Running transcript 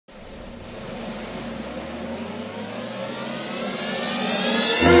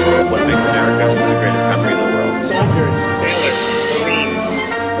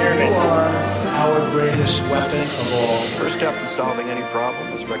You are our greatest weapon of all. First step in solving any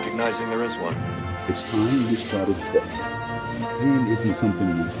problem is recognizing there is one. It's time we started thinking. Pain isn't something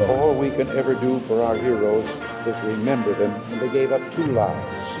we thought. All we can ever do for our heroes is remember them, and they gave up two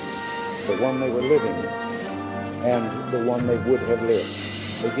lives, the one they were living and the one they would have lived.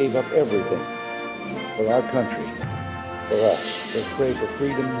 They gave up everything for our country, for us. They pray for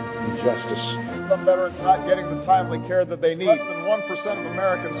freedom and justice. Some veterans not getting the timely care that they need. Less than 1% of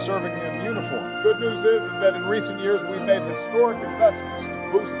Americans serving in uniform. Good news is that in recent years we've made historic investments to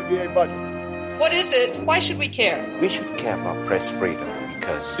boost the VA budget. What is it? Why should we care? We should care about press freedom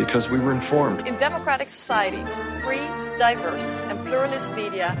because we were informed. In democratic societies, free, diverse, and pluralist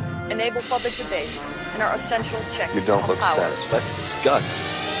media enable public debates and are essential checks You don't on look power. satisfied. Let's discuss.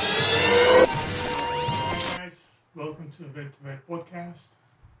 Hey guys, welcome to Vet to Vet podcast.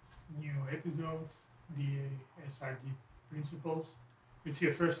 New episode, the SRD principles. If it's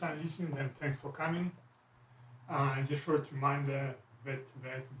your first time listening, then thanks for coming. As a short reminder, Vet to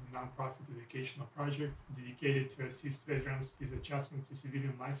Vet is a non-profit educational project dedicated to assist veterans with adjustment to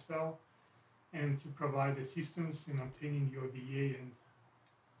civilian lifestyle and to provide assistance in obtaining your VA and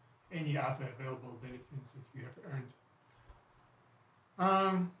any other available benefits that you have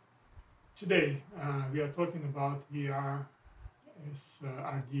earned. Today, we are talking about VRSRD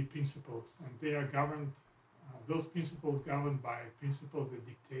principles, and they are governed, those principles governed by principles that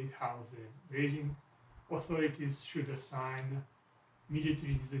dictate how the rating authorities should assign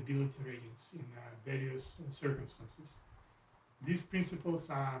military disability ratings in various circumstances. These principles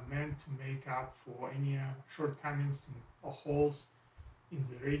are meant to make up for any shortcomings or holes in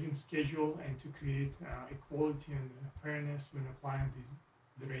the rating schedule and to create equality and fairness when applying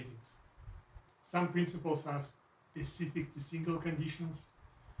the ratings. Some principles are specific to single conditions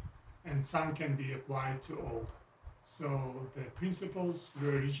and some can be applied to all. So the principles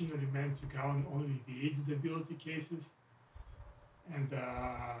were originally meant to govern only VA disability cases. And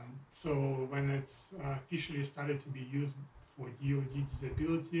so when it's officially started to be used for DoD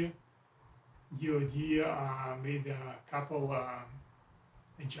disability, DoD made a couple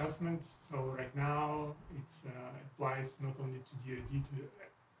adjustments. So right now it applies not only to DoD,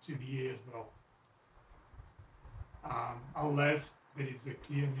 to VA as well. Unless there is a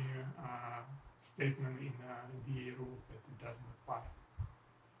clear statement in the VA rules that it doesn't apply.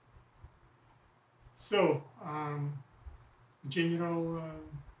 So, general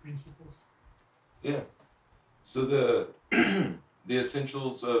principles. Yeah. So the the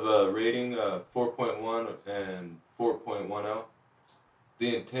essentials of rating 4.1 and 4.10.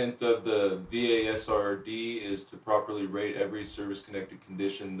 The intent of the VASRD is to properly rate every service-connected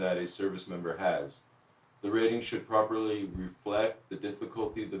condition that a service member has. The rating should properly reflect the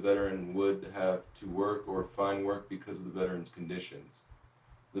difficulty the veteran would have to work or find work because of the veteran's conditions.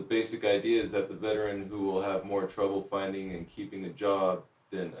 The basic idea is that the veteran who will have more trouble finding and keeping a job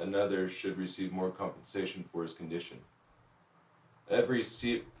than another should receive more compensation for his condition. Every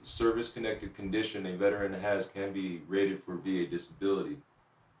service-connected condition a veteran has can be rated for VA disability.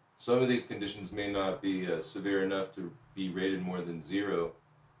 Some of these conditions may not be severe enough to be rated more than 0%,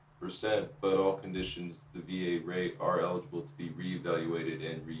 but all conditions the VA rate are eligible to be reevaluated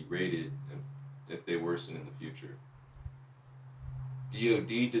and re-rated if they worsen in the future.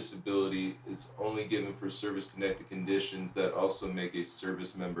 DoD disability is only given for service-connected conditions that also make a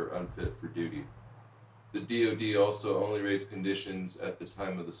service member unfit for duty. The DoD also only rates conditions at the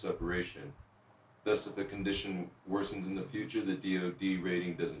time of the separation. Thus, if a condition worsens in the future, the DoD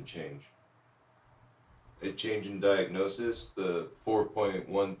rating doesn't change. A change in diagnosis, the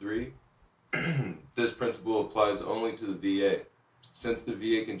 4.13, this principle applies only to the VA, since the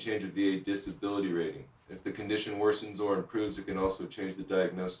VA can change a VA disability rating. If the condition worsens or improves, it can also change the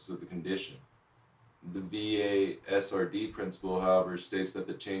diagnosis of the condition. The VASRD principle, however, states that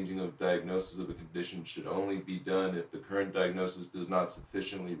the changing of diagnosis of a condition should only be done if the current diagnosis does not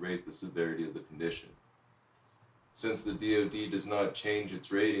sufficiently rate the severity of the condition. Since the DoD does not change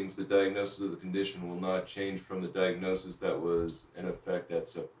its ratings, the diagnosis of the condition will not change from the diagnosis that was in effect at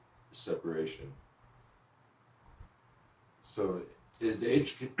separation. So, is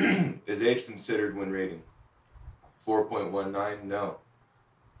age considered when rating? 4.19? No.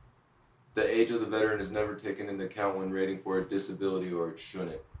 The age of the veteran is never taken into account when rating for a disability, or it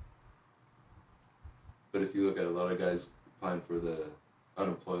shouldn't. But if you look at a lot of guys applying for the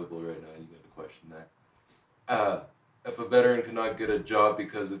unemployable right now, you got to question that. If a veteran cannot get a job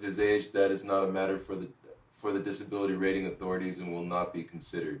because of his age, that is not a matter for the disability rating authorities and will not be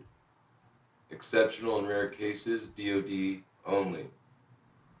considered. Exceptional and rare cases, DoD only.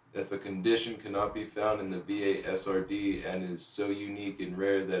 If a condition cannot be found in the VA SRD and is so unique and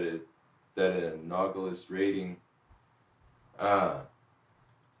rare that an anomalous rating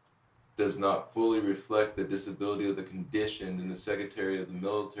does not fully reflect the disability of the condition, then the Secretary of the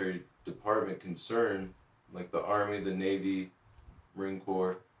Military Department concerned, like the Army, the Navy, Marine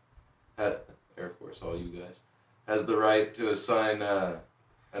Corps, Air Force, all you guys, has the right to assign an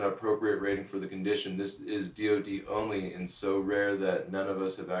appropriate rating for the condition. This is DoD only and so rare that none of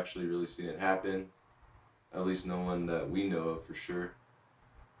us have actually really seen it happen. At least no one that we know of for sure.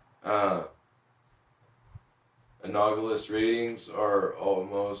 Anomalous ratings are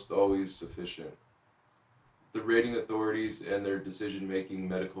almost always sufficient. The rating authorities and their decision-making,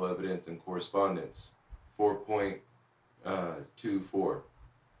 medical evidence, and correspondence. 4.24.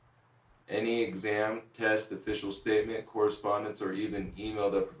 Any exam, test, official statement, correspondence, or even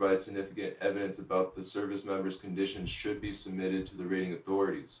email that provides significant evidence about the service member's condition should be submitted to the rating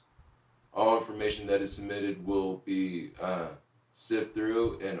authorities. All information that is submitted will be sift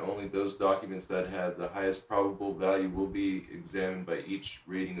through, and only those documents that have the highest probable value will be examined by each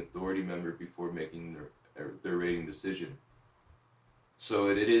rating authority member before making their rating decision. So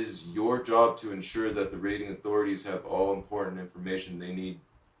it is your job to ensure that the rating authorities have all important information they need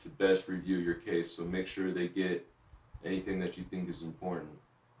to best review your case, so make sure they get anything that you think is important.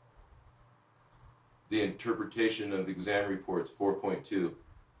 The interpretation of exam reports, 4.2.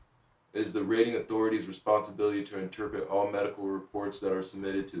 It is the rating authority's responsibility to interpret all medical reports that are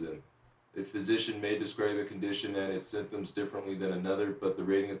submitted to them. A physician may describe a condition and its symptoms differently than another, but the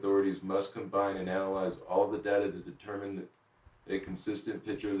rating authorities must combine and analyze all the data to determine a consistent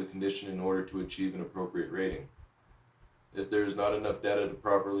picture of the condition in order to achieve an appropriate rating. If there is not enough data to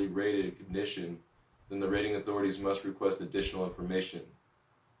properly rate a condition, then the rating authorities must request additional information.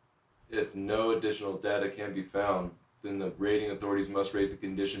 If no additional data can be found, then the rating authorities must rate the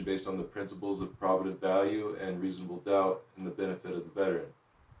condition based on the principles of probative value and reasonable doubt in the benefit of the veteran.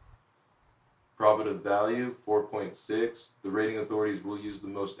 Probative value, 4.6. The rating authorities will use the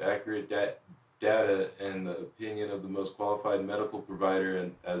most accurate data and the opinion of the most qualified medical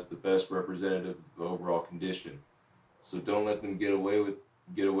provider as the best representative of the overall condition. So don't let them get away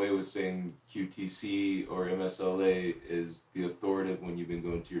with saying QTC or MSLA is the authoritative when you've been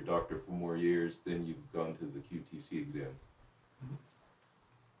going to your doctor for more years than you've gone to the QTC exam.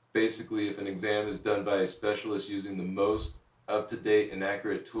 Basically, if an exam is done by a specialist using the most up-to-date and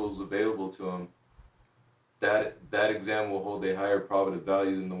accurate tools available to them, that exam will hold a higher probative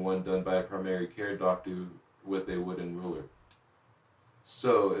value than the one done by a primary care doctor with a wooden ruler.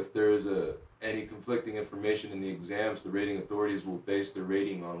 So if there is any conflicting information in the exams, the rating authorities will base their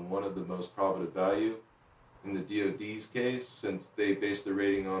rating on one of the most probative value. In the DoD's case, since they base their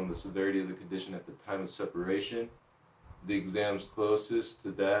rating on the severity of the condition at the time of separation, the exams closest to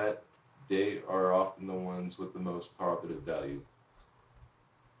that date are often the ones with the most probative value.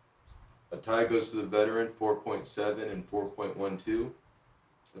 A tie goes to the veteran, 4.7 and 4.12.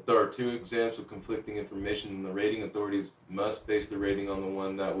 If there are two exams with conflicting information, then the rating authorities must base the rating on the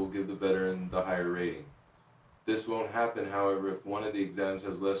one that will give the veteran the higher rating. This won't happen, however, if one of the exams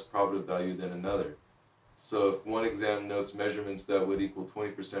has less probative value than another. So if one exam notes measurements that would equal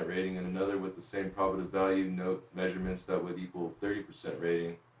 20% rating and another with the same probative value note measurements that would equal 30%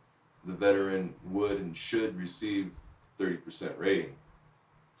 rating, the veteran would and should receive 30% rating.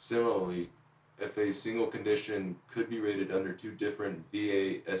 Similarly, if a single condition could be rated under two different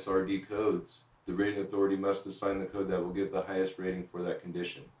VA SRD codes, the rating authority must assign the code that will give the highest rating for that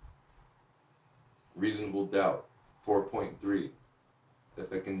condition. Reasonable doubt, 4.3.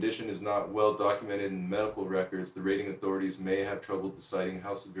 If a condition is not well documented in medical records, the rating authorities may have trouble deciding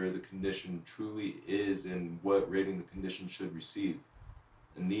how severe the condition truly is and what rating the condition should receive.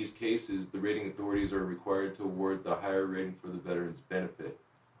 In these cases, the rating authorities are required to award the higher rating for the veteran's benefit.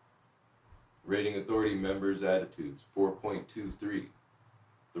 Rating authority members' attitudes, 4.23.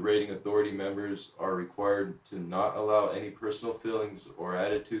 The rating authority members are required to not allow any personal feelings or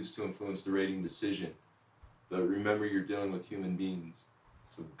attitudes to influence the rating decision. But remember, you're dealing with human beings,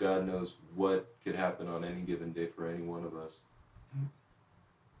 so God knows what could happen on any given day for any one of us.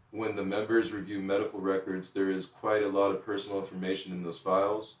 When the members review medical records, there is quite a lot of personal information in those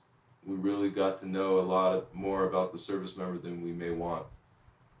files. We really got to know a lot more about the service member than we may want.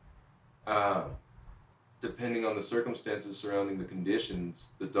 Depending on the circumstances surrounding the conditions,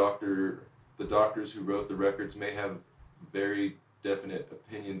 the doctors who wrote the records may have very definite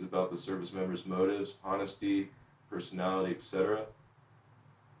opinions about the service member's motives, honesty, personality, etc.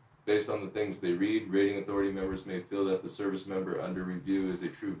 Based on the things they read, rating authority members may feel that the service member under review is a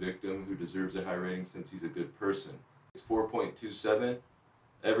true victim who deserves a high rating since he's a good person. 4.27.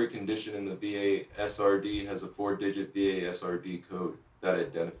 Every condition in the VA SRD has a 4-digit VA SRD code that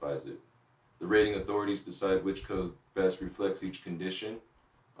identifies it. The rating authorities decide which code best reflects each condition.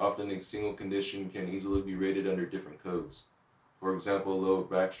 Often a single condition can easily be rated under different codes. For example, lower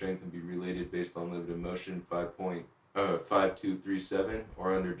back strain can be related based on limited motion 5237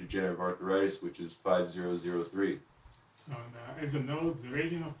 or under degenerative arthritis, which is 5003. So as a note, the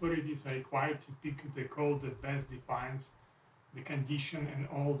rating authorities are required to pick the code that best defines the condition and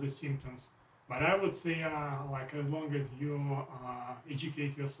all the symptoms. But I would say, like, as long as you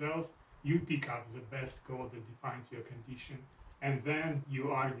educate yourself, you pick up the best code that defines your condition, and then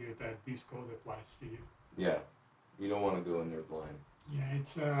you argue that this code applies to you. Yeah, you don't want to go in there blind. Yeah,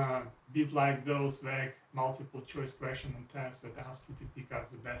 it's a bit like those vague multiple choice question and tests that ask you to pick up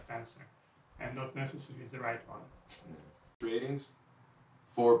the best answer, and not necessarily the right one. Ratings,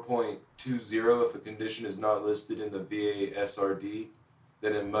 4.20, if a condition is not listed in the VA SRD,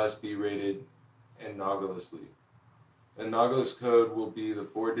 then it must be rated analogously. Analogous code will be the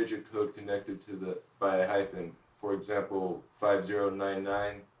 4-digit code connected to by a hyphen. For example,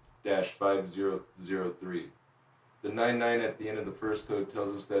 5099-5003. The 99 at the end of the first code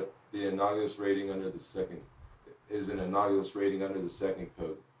tells us that the analogous rating under the second is an analogous rating under the second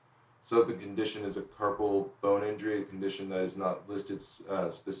code. So if the condition is a carpal bone injury, a condition that is not listed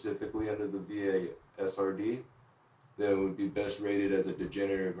specifically under the VA SRD, then it would be best rated as a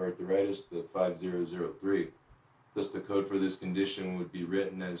degenerative arthritis, the 5003. Thus, the code for this condition would be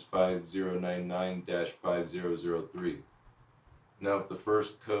written as 5099-5003. Now, if the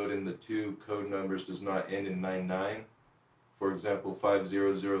first code in the two code numbers does not end in 99, for example,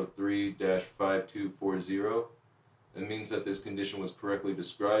 5003-5240, it means that this condition was correctly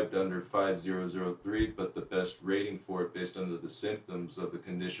described under 5003, but the best rating for it based on the symptoms of the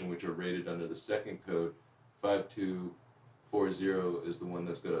condition, which are rated under the second code, 5240, is the one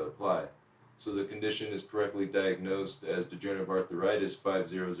that's going to apply. So the condition is correctly diagnosed as degenerative arthritis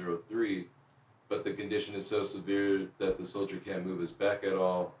 5003, but the condition is so severe that the soldier can't move his back at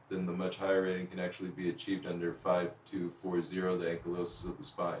all, then the much higher rating can actually be achieved under 5240, the ankylosis of the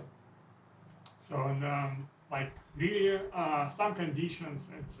spine. So, like, really, some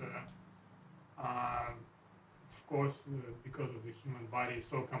conditions, it's, of course, because of the human body is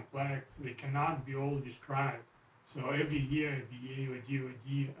so complex, they cannot be all described. So every year, VA or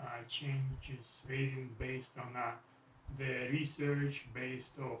DoD changes rating based on the research,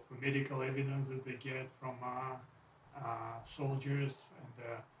 based off medical evidence that they get from soldiers, and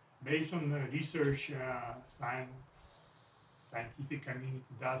based on the research scientific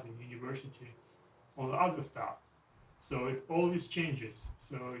community does in university, all the other stuff. So it always changes.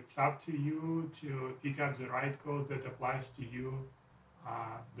 So it's up to you to pick up the right code that applies to you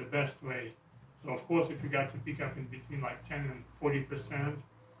the best way. So of course, if you got to pick up in between like 10 and 40%,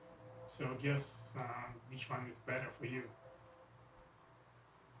 so guess which one is better for you.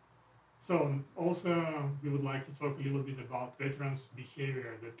 So also, we would like to talk a little bit about veterans'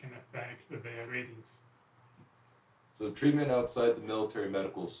 behavior that can affect their ratings. So treatment outside the military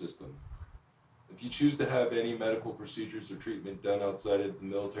medical system. If you choose to have any medical procedures or treatment done outside of the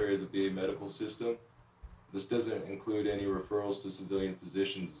military or the VA medical system, this doesn't include any referrals to civilian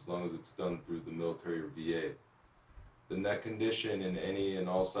physicians as long as it's done through the military or VA. Then that condition and any and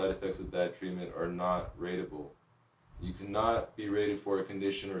all side effects of that treatment are not rateable. You cannot be rated for a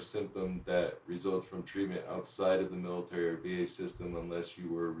condition or symptom that results from treatment outside of the military or VA system unless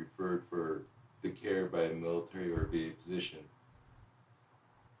you were referred for the care by a military or VA physician.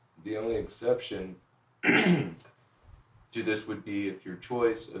 The only exception to this would be if your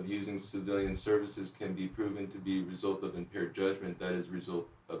choice of using civilian services can be proven to be a result of impaired judgment, that is a result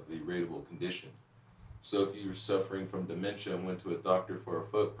of the rateable condition. So if you're suffering from dementia and went to a doctor for a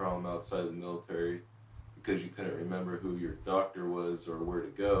foot problem outside of the military because you couldn't remember who your doctor was or where to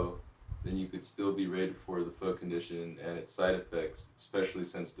go, then you could still be rated for the foot condition and its side effects, especially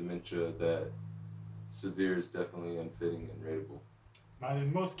since dementia that severe is definitely unfitting and rateable. But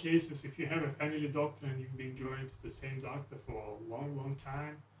in most cases, if you have a family doctor and you've been going to the same doctor for a long, long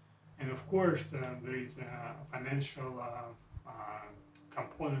time, and of course there is a financial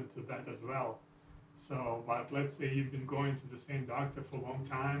component to that as well. So, but let's say you've been going to the same doctor for a long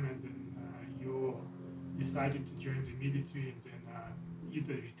time and then you decided to join the military and then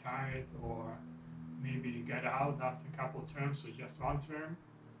either retired or maybe you got out after a couple of terms or just one term,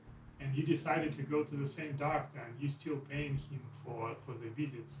 and you decided to go to the same doctor and you're still paying him for the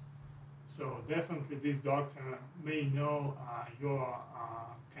visits. So definitely this doctor may know your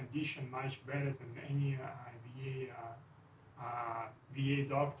condition much better than any VA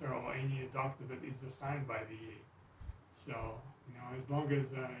doctor or any doctor that is assigned by VA. So, as long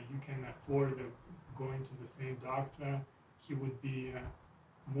as you can afford going to the same doctor, he would be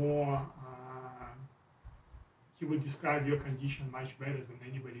more, he would describe your condition much better than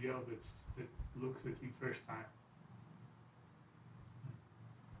anybody else that looks at you first time.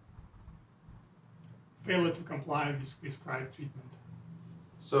 Failure to comply with prescribed treatment.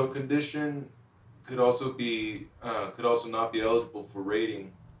 So a condition could also not be eligible for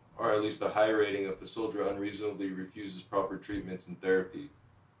rating, or at least a high rating, if the soldier unreasonably refuses proper treatments and therapy.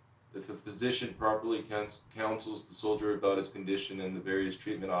 If a physician properly counsels the soldier about his condition and the various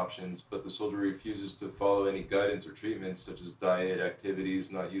treatment options, but the soldier refuses to follow any guidance or treatments such as diet, activities,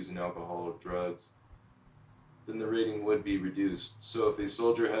 not using alcohol or drugs, then the rating would be reduced. So if a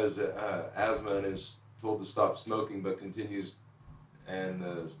soldier has asthma and is told to stop smoking but continues and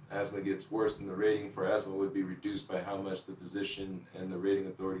the asthma gets worse, then the rating for asthma would be reduced by how much the physician and the rating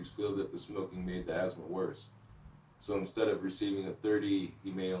authorities feel that the smoking made the asthma worse. So instead of receiving a 30,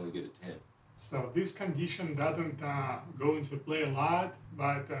 he may only get a 10. So this condition doesn't go into play a lot,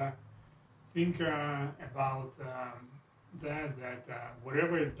 but think about that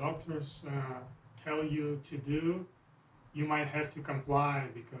whatever doctors tell you to do, you might have to comply,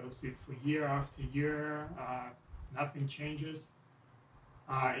 because if year after year nothing changes,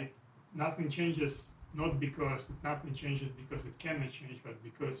 nothing changes not because nothing changes because it cannot change, but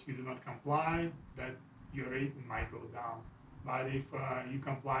because you do not comply, that your rating might go down. But if you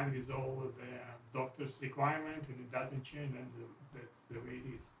comply with all of the doctor's requirement and it doesn't change, then that's the way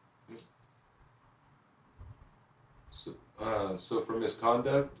it is. So for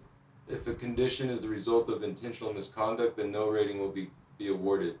misconduct, if a condition is the result of intentional misconduct, then no rating will be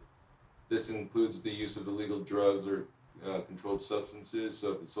awarded. This includes the use of illegal drugs or controlled substances.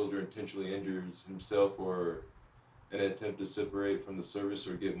 So if the soldier intentionally injures himself or an attempt to separate from the service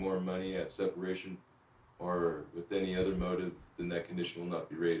or get more money at separation or with any other motive, then that condition will not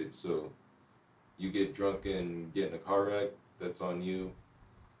be rated. So you get drunk and get in a car wreck, that's on you.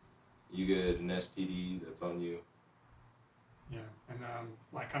 You get an STD, that's on you. Yeah, and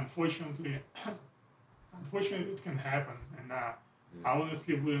unfortunately, it can happen, and I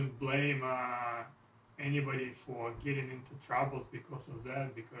honestly wouldn't blame anybody for getting into troubles because of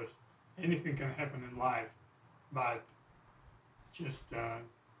that, because anything can happen in life, but just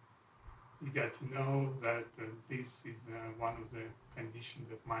you got to know that this is one of the conditions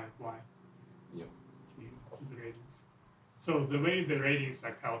that might apply to the ratings. So the way the ratings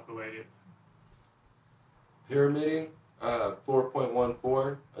are calculated. Pyramiding,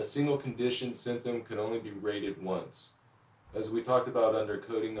 4.14, a single condition symptom can only be rated once. As we talked about under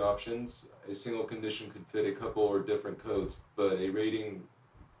coding options, a single condition could fit a couple or different codes, but rating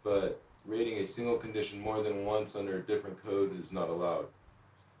a single condition more than once under a different code is not allowed.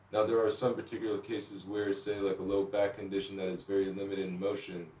 Now there are some particular cases where, say, like a low back condition that is very limited in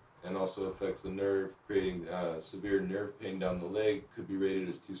motion and also affects the nerve, creating severe nerve pain down the leg, could be rated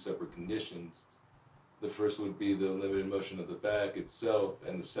as two separate conditions. The first would be the limited motion of the back itself,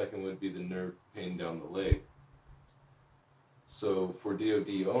 and the second would be the nerve pain down the leg. So for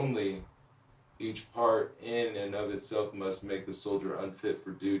DoD only, each part in and of itself must make the soldier unfit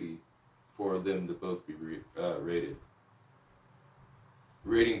for duty for them to both be rated.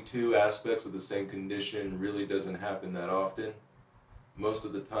 Rating two aspects of the same condition really doesn't happen that often. Most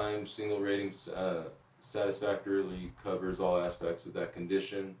of the time, single rating satisfactorily covers all aspects of that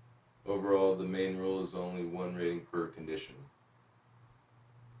condition. Overall, the main rule is only one rating per condition.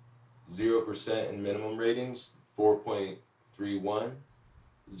 0% in minimum ratings, 4.31.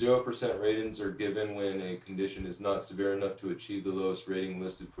 0% ratings are given when a condition is not severe enough to achieve the lowest rating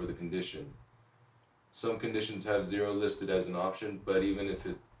listed for the condition. Some conditions have 0 listed as an option, but even if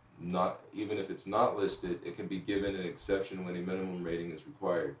it's not listed, it can be given an exception when a minimum rating is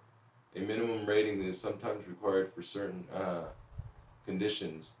required. A minimum rating is sometimes required for certain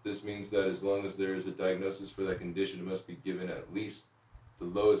conditions. This means that as long as there is a diagnosis for that condition, it must be given at least the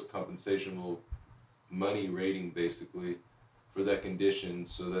lowest compensational money rating, basically, for that condition,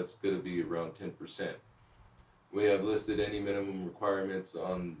 so that's going to be around 10%. We have listed any minimum requirements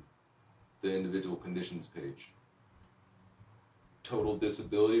on the individual conditions page. Total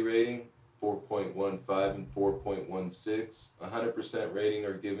disability rating, 4.15 and 4.16. 100% rating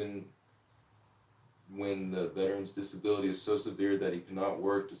are given when the veteran's disability is so severe that he cannot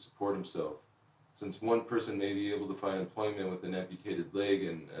work to support himself. Since one person may be able to find employment with an amputated leg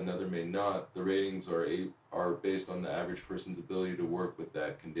and another may not, the ratings are based on the average person's ability to work with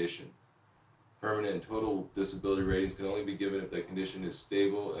that condition. Permanent and total disability ratings can only be given if that condition is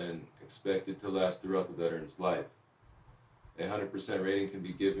stable and expected to last throughout the veteran's life. A 100% rating can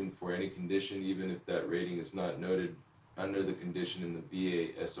be given for any condition, even if that rating is not noted under the condition in the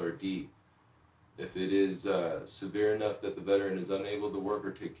VA SRD. If it is severe enough that the veteran is unable to work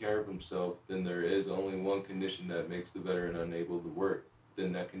or take care of himself, then there is only one condition that makes the veteran unable to work.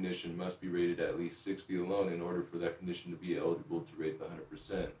 Then that condition must be rated at least 60 alone in order for that condition to be eligible to rate the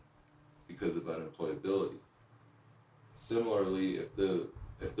 100% because of unemployability. Similarly, if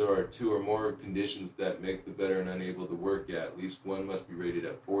there are two or more conditions that make the veteran unable to work, at least one must be rated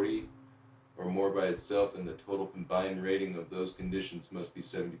at 40 or more by itself, and the total combined rating of those conditions must be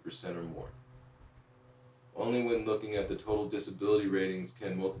 70% or more. Only when looking at the total disability ratings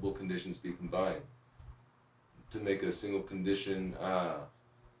can multiple conditions be combined to make a single condition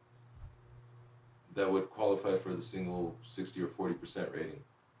that would qualify for the single 60 or 40% rating.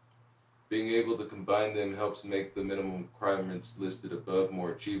 Being able to combine them helps make the minimum requirements listed above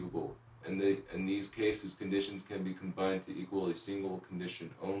more achievable. In these cases, conditions can be combined to equal a single condition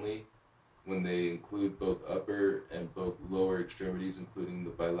only when they include both upper and both lower extremities, including the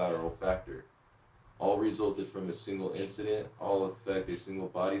bilateral factor. All resulted from a single incident, all affect a single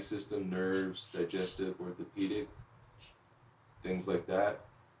body system, nerves, digestive, orthopedic, things like that.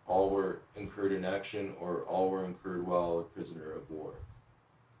 All were incurred in action, or all were incurred while a prisoner of war.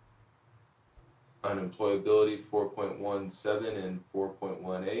 Unemployability 4.17 and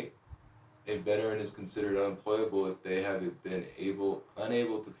 4.18. A veteran is considered unemployable if they have been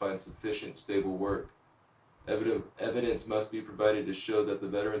unable to find sufficient stable work. Evidence must be provided to show that the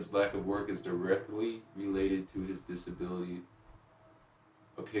veteran's lack of work is directly related to his disability.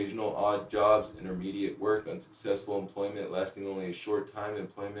 Occasional odd jobs, intermediate work, unsuccessful employment lasting only a short time,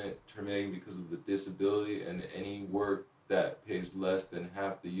 employment terminating because of the disability, and any work that pays less than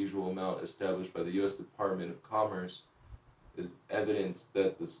half the usual amount established by the U.S. Department of Commerce is evidence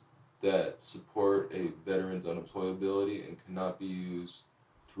that support a veteran's unemployability and cannot be used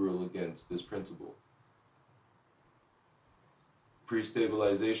to rule against this principle.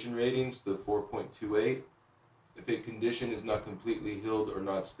 Pre-stabilization ratings, the 4.28. If a condition is not completely healed or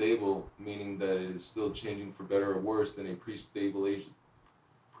not stable, meaning that it is still changing for better or worse, then a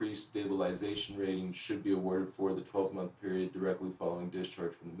pre-stabilization rating should be awarded for the 12-month period directly following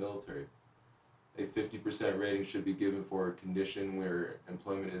discharge from the military. A 50% rating should be given for a condition where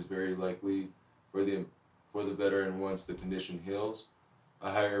employment is very likely for the veteran once the condition heals.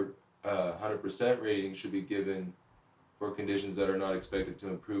 A higher 100% rating should be given for conditions that are not expected to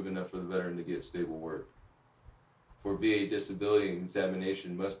improve enough for the veteran to get stable work. For VA disability, an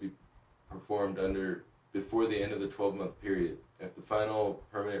examination must be performed before the end of the 12-month period. If the final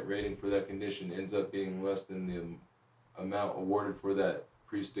permanent rating for that condition ends up being less than the amount awarded for that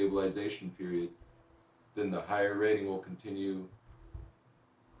pre-stabilization period, then the higher rating will continue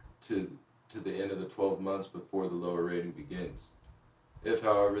to the end of the 12 months before the lower rating begins. If,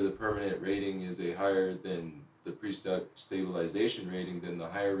 however, the permanent rating is higher than the pre-stabilization rating, then the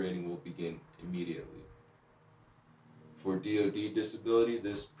higher rating will begin immediately. For DoD disability,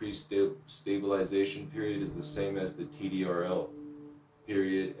 this pre-stabilization period is the same as the TDRL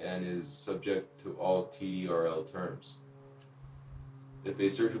period and is subject to all TDRL terms. If a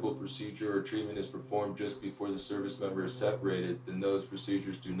surgical procedure or treatment is performed just before the service member is separated, then those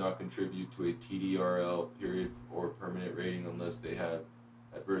procedures do not contribute to a TDRL period or permanent rating unless they have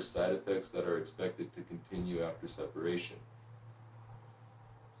adverse side effects that are expected to continue after separation.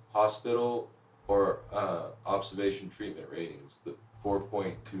 Hospital or observation treatment ratings, the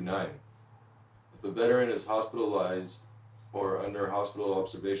 4.29. If a veteran is hospitalized or under hospital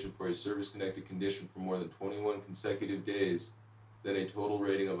observation for a service-connected condition for more than 21 consecutive days, then a total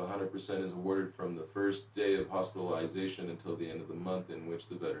rating of 100% is awarded from the first day of hospitalization until the end of the month in which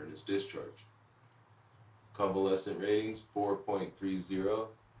the veteran is discharged. Convalescent ratings, 4.30.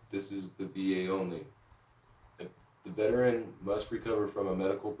 This is the VA only. If the veteran must recover from a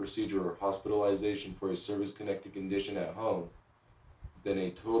medical procedure or hospitalization for a service-connected condition at home, then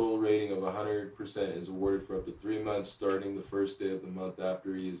a total rating of 100% is awarded for up to 3 months starting the first day of the month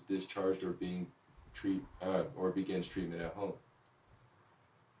after he is discharged or begins treatment at home.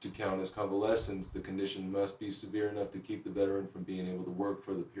 To count as convalescence, the condition must be severe enough to keep the veteran from being able to work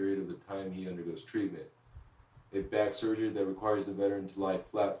for the period of the time he undergoes treatment. A back surgery that requires the veteran to lie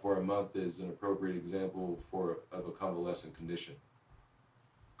flat for a month is an appropriate example of a convalescent condition.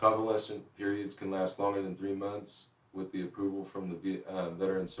 Convalescent periods can last longer than 3 months with the approval from the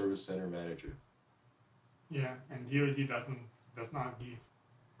Veteran Service Center manager. Yeah, and DoD does not give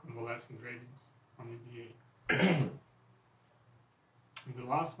convalescent ratings, only VA. And the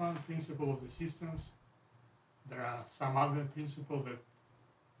last one, principle of the systems. There are some other principles that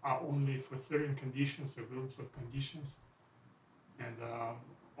are only for certain conditions or groups of conditions, and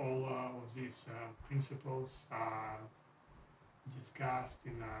all of these principles discussed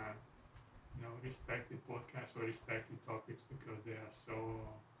in respected podcasts or respected topics, because there are so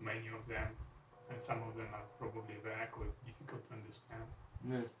many of them, and some of them are probably vague or difficult to understand.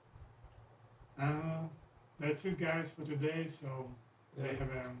 Yeah. That's it, guys, for today. So, do you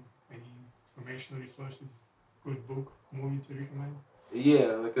have any informational resources, good book, movie to recommend?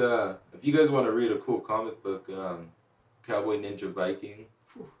 Yeah, like if you guys want to read a cool comic book, Cowboy Ninja Viking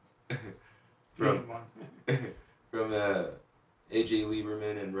from AJ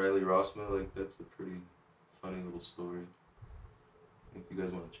Lieberman and Riley Rossmo, like that's a pretty funny little story. If you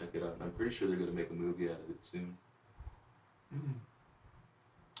guys want to check it out, and I'm pretty sure they're gonna make a movie out of it soon.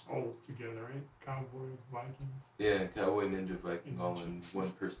 All together, right? Cowboy Vikings. Yeah, Cowboy Ninja Viking, all in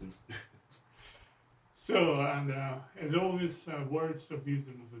one person. So, and as always, words of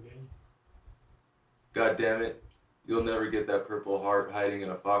wisdom of the day. God damn it, you'll never get that purple heart hiding in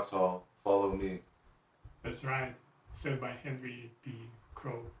a foxhole. Follow me. That's right. Said by Henry P.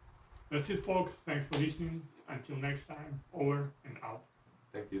 Crow. That's it, folks. Thanks for listening. Until next time, over and out.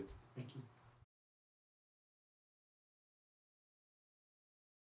 Thank you. Thank you.